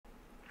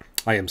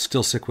I am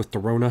still sick with the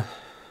Rona.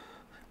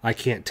 I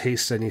can't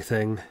taste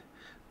anything,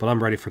 but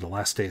I'm ready for the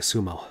last day of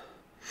sumo.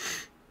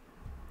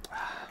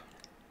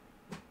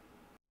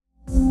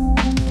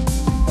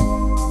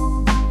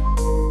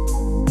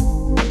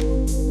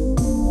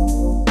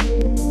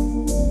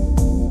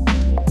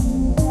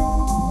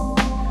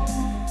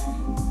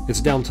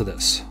 It's down to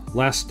this.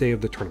 Last day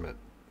of the tournament.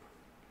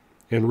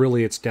 And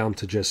really it's down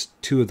to just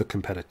two of the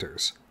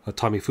competitors,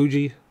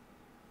 Atamifuji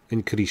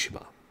and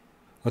Kirishima.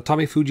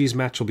 Atamifuji's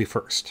match will be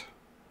first.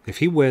 If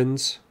he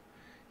wins,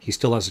 he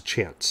still has a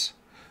chance,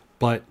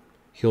 but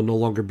he'll no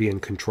longer be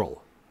in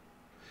control.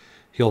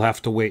 He'll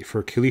have to wait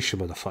for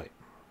Kirishima to fight.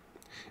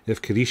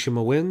 If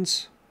Kirishima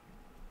wins,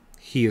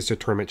 he is the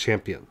tournament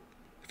champion.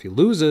 If he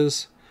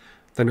loses,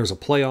 then there's a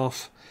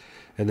playoff,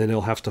 and then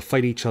they'll have to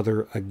fight each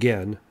other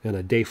again in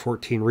a Day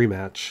 14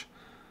 rematch.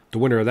 The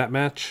winner of that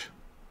match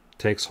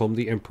takes home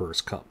the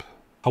Emperor's Cup.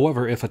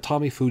 However, if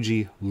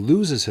Atamifuji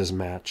loses his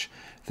match,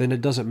 then it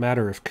doesn't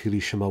matter if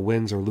Kirishima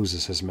wins or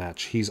loses his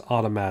match. He's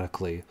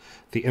automatically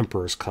the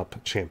Emperor's Cup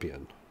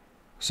champion.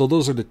 So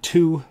those are the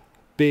two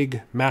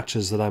big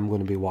matches that I'm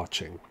going to be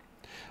watching.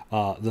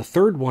 The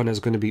third one is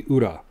going to be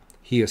Ura.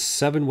 He has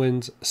 7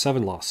 wins,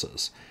 7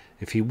 losses.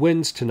 If he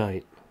wins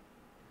tonight,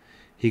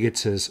 he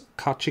gets his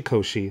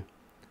kachi-koshi,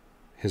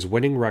 his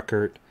winning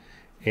record,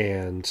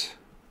 and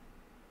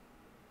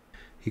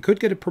he could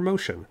get a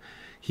promotion.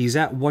 He's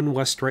at 1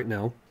 West right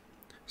now,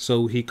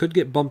 so he could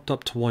get bumped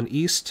up to 1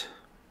 East.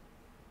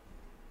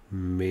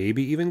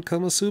 Maybe even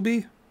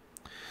Komusubi.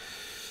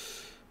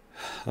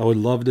 I would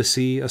love to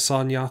see a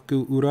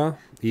Sanyaku Ura,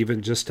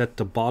 even just at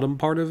the bottom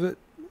part of it,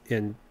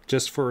 and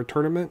just for a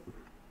tournament.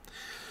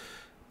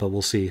 But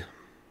we'll see.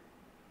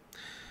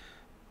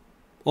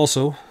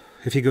 Also,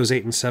 if he goes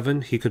 8 and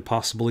 7, he could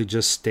possibly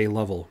just stay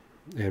level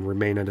and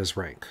remain at his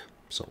rank.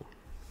 So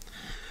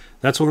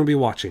that's what we're going to be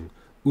watching.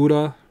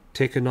 Ura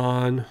taking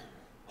on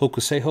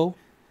Hokuseiho.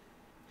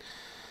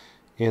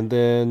 And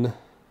then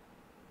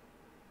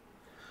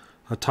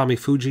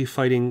Atamifuji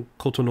fighting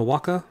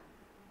Kotonowaka.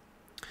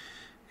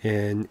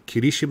 And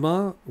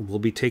Kirishima will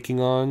be taking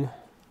on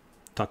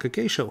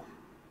Takakeisho.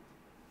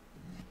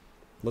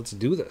 Let's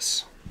do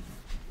this.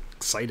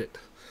 Excited.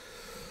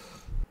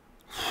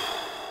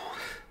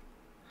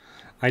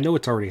 I know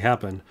it's already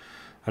happened.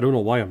 I don't know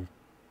why I'm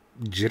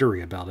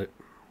jittery about it.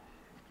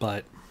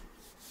 But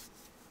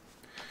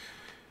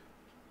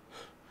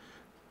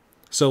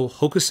so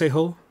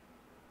Hokuseiho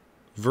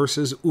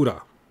versus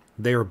Ura.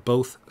 They are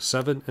both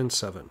 7 and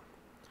 7.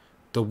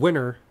 The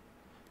winner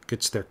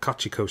gets their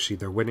kachi-koshi,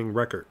 their winning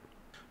record.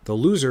 The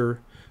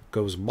loser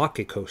goes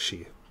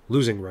make-koshi,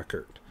 losing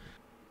record.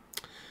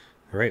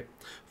 All right,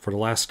 for the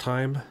last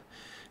time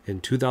in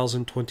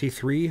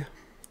 2023,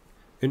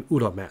 an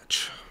Ura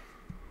match.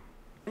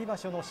 場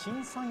所の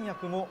新三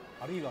役も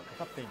あるいはか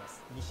かっていま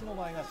す。西の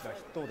前頭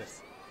筆頭で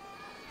す。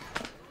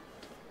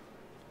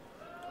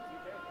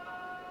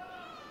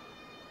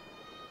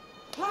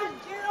飛び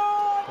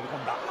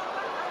込んだ。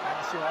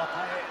足を与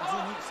えず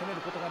に攻め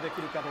ることがで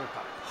きるかどう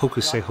か。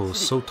Hokuseiho is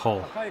so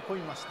tall. 抱え込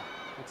みました。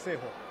北西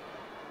方。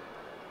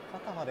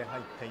肩まで入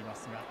っていま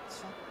すが、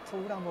ちょ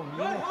っと裏も身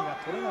動きが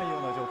取れないよ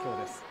うな状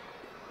況です。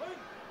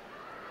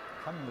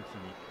半向き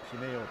に決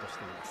めようとし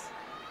ています。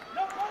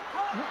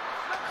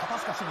肩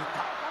透かしに行っ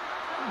た。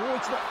もう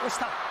一度押し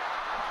た。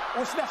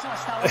押し出しま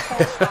した。押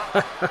した。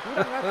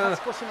裏が勝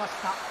ち越しまし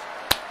た。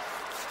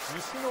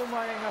西の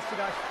前頭筆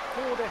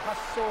頭で8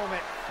勝目。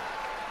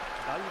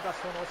大場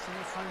所の新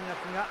三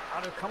役が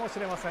あるかもし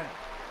れません。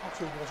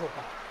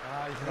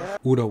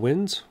Ura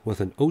wins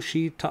with an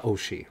Oshi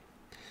Taoshi.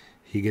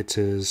 He gets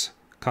his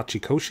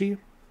kachi-koshi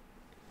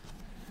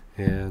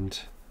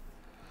and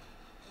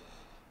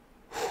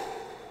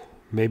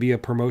maybe a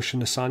promotion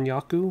to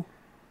Sanyaku,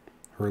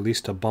 or at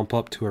least a bump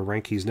up to a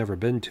rank he's never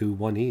been to,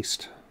 1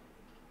 East.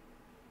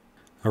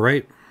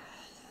 Alright,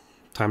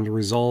 time to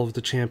resolve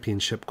the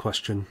championship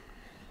question.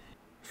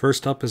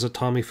 First up is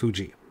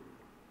Atamifuji.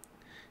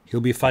 He'll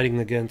be fighting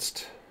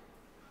against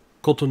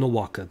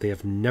Kotonowaka. They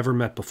have never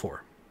met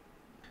before.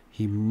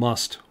 He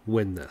must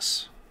win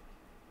this.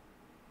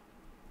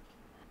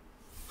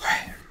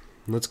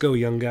 Let's go,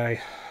 young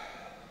guy.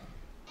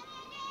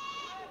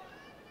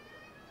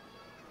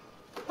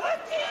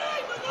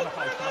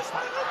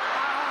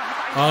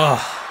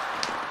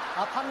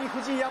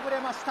 Atamifuji 敗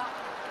れました。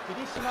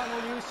霧島の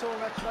優勝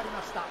が決まり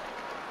ました。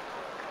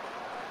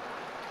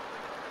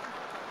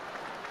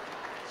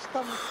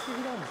下向きす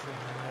ぎなんですよ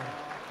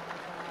ね。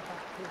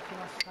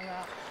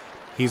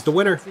He's the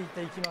winner. つい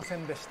ていきませ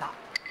んでした。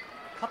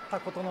勝った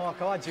ことの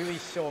赤は11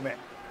勝目。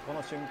こ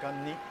の瞬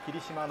間に霧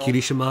島の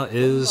Kirishima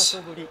is,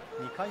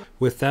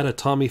 with that,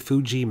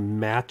 Atamifuji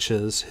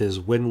matches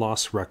his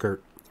win-loss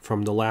record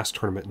from the last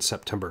tournament in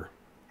September.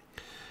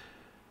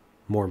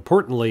 More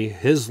importantly,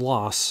 his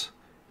loss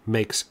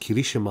makes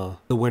Kirishima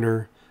the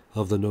winner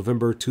of the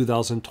November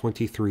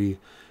 2023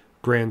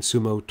 Grand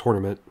Sumo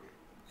Tournament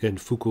in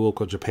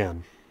Fukuoka,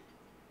 Japan.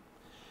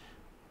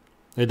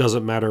 It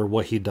doesn't matter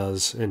what he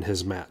does in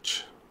his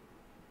match.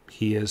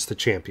 He is the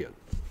champion.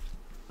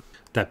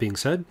 That being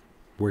said,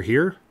 we're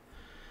here.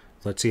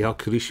 Let's see how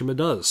Kirishima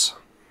does.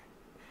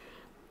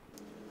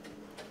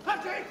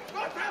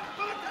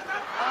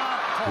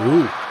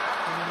 Ooh.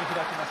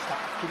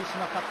 霧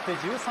島勝って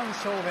13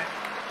勝目。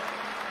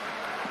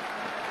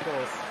今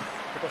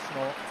年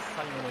の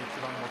最後の一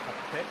番を勝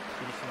って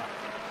霧島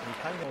2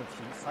回のう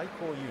ち最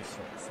高優勝、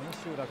千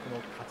秋楽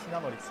の勝ち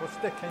名乗り、そし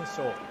て検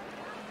証。こ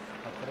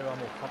れは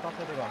もう片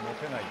手では持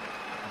てない量で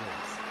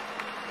す。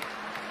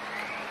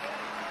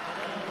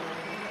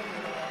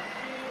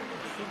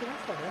続きま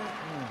したね。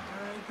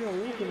今日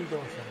よく見て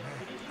ましたね。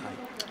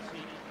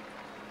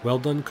Well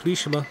done,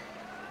 Kirishima.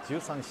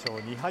 13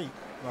勝2敗、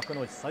幕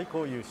内最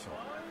高優勝。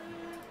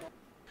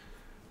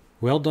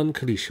Well done,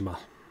 Kirishima.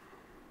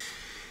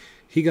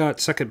 He got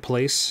second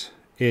place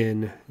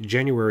in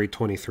January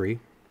 23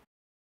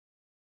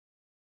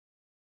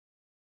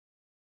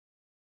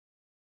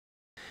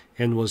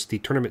 and was the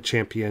tournament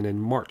champion in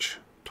March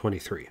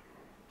 23.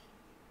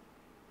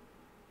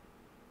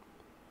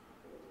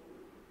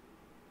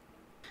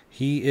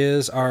 He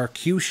is our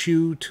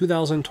Kyushu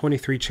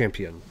 2023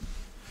 champion.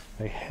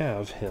 I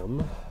have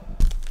him.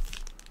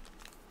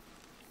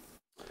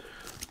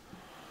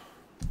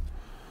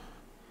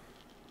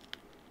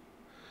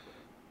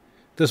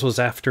 This was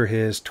after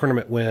his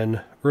tournament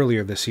win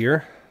earlier this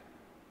year.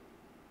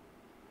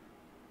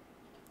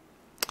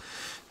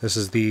 This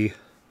is the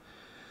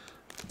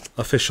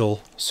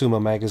official Sumo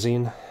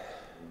magazine.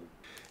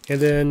 And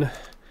then a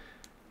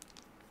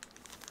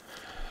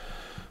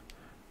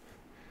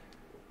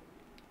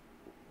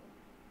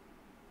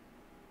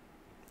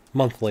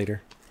month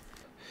later,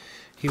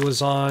 he was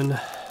on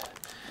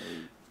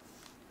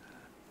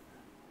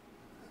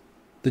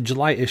the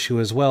July issue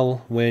as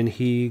well, when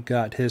he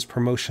got his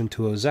promotion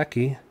to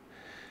Ozeki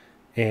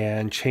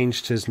and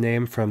changed his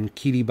name from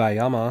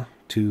Kiribayama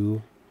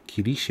to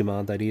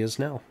Kirishima that he is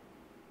now.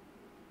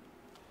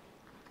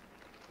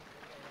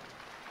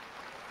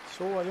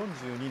 昭和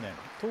42年、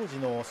当時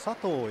の佐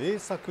藤栄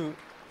作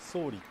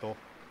総理と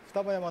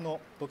双葉山の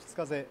時津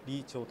風理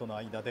事長との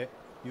間で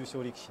優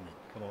勝力士に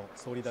この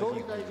総理大臣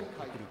杯を贈る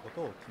こ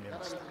とを決め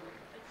ました。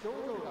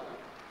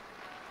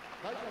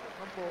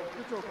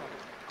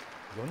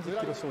40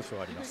キロ少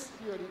々あります。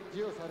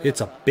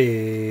 It's a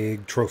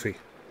big trophy.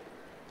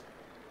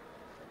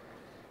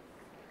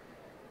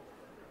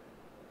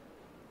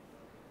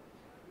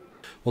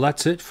 Well,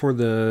 that's it for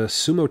the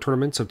sumo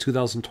tournaments of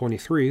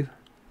 2023.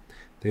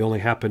 They only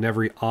happen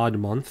every odd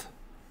month: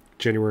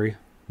 January,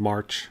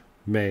 March,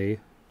 May,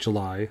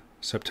 July,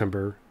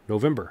 September,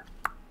 November.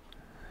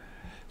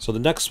 So the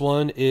next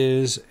one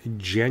is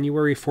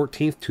January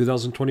 14th,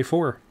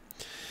 2024.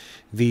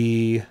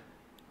 The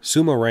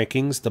Sumo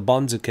rankings, the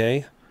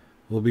Banzuke,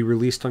 will be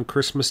released on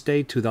Christmas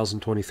Day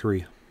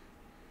 2023.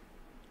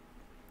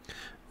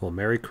 Well,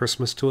 Merry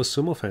Christmas to us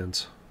Sumo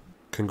fans.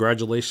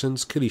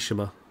 Congratulations,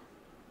 Kirishima.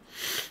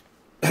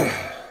 God,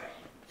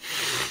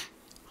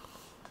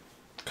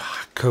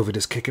 COVID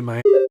is kicking my